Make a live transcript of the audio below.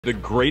The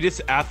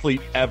greatest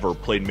athlete ever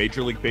played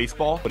Major League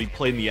Baseball, but he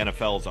played in the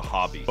NFL as a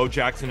hobby. Bo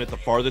Jackson hit the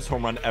farthest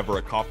home run ever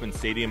at Kauffman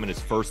Stadium in his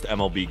first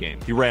MLB game.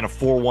 He ran a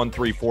 4.13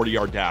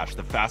 40-yard dash,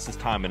 the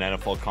fastest time in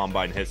NFL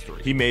Combine history.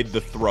 He made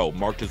the throw,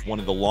 marked as one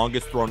of the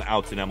longest thrown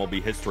outs in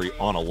MLB history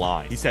on a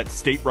line. He set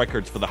state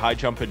records for the high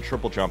jump and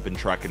triple jump in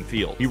track and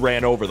field. He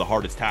ran over the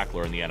hardest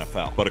tackler in the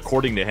NFL. But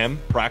according to him,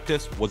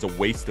 practice was a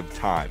waste of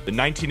time. The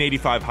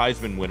 1985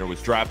 Heisman winner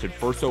was drafted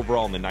first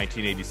overall in the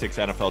 1986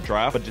 NFL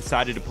Draft, but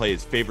decided to play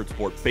his favorite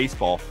sport,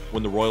 baseball,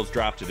 when the Royals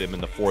drafted him in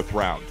the 4th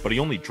round. But he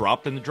only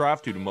dropped in the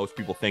draft due to most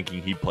people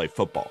thinking he'd play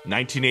football.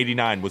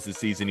 1989 was the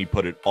season he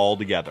put it all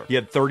together. He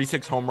had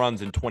 36 home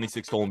runs and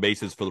 26 stolen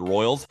bases for the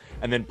Royals,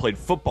 and then played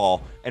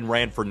football and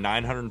ran for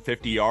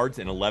 950 yards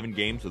in 11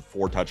 games with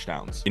 4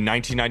 touchdowns. In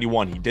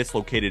 1991, he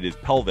dislocated his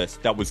pelvis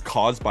that was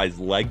caused by his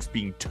legs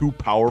being too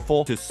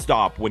powerful to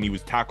stop when he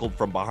was tackled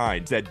from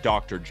behind, said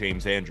Dr.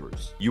 James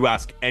Andrews. You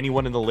ask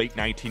anyone in the late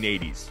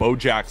 1980s, Bo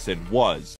Jackson was